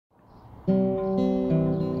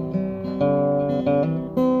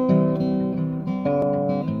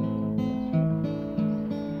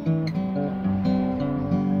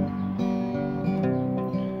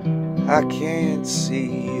I can't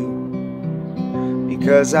see you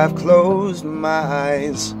because I've closed my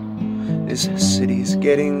eyes. This city's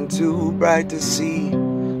getting too bright to see.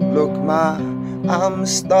 Look, ma, I'm a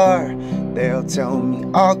star. They'll tell me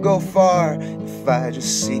I'll go far if I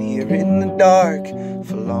just sit here in the dark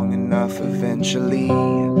for long enough eventually.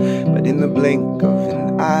 But in the blink of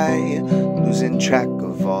an eye, losing track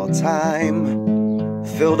of all time,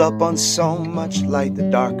 filled up on so much light, the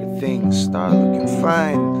darker things start looking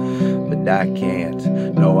fine. But I can't,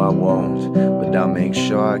 no I won't, but I'll make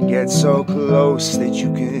sure I get so close that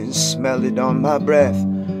you can smell it on my breath.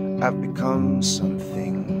 I've become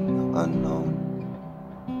something unknown.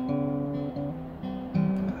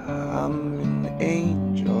 I'm an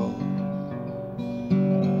angel.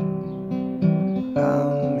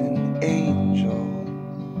 I'm an angel.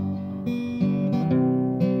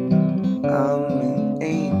 I'm an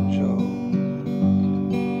angel.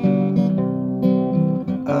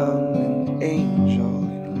 I'm an angel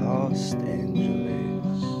in Los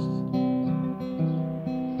Angeles.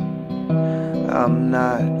 I'm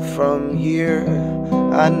not from here.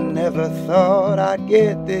 I never thought I'd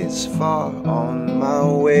get this far on my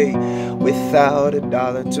way without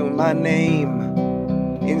 $1 to my name,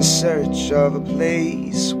 in search of a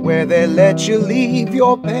place where they let you leave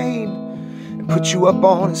your pain and put you up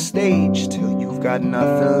on a stage till you've got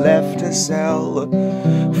nothing left to sell.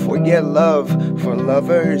 Forget love for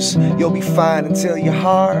lovers, you'll be fine until your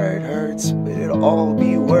heart hurts, but it'll all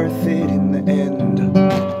be worth it in the end.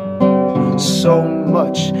 So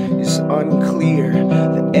much is unclear,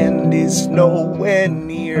 the end is nowhere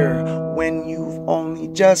near when you've only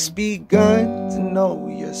just begun to know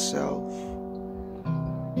yourself.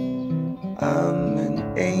 I'm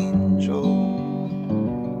an angel.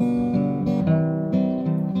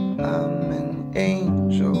 I'm an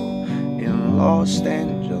angel in Los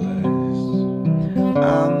Angeles.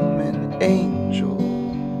 I'm an angel.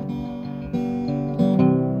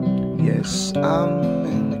 Yes, I'm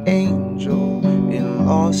an angel in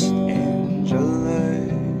Los Angeles.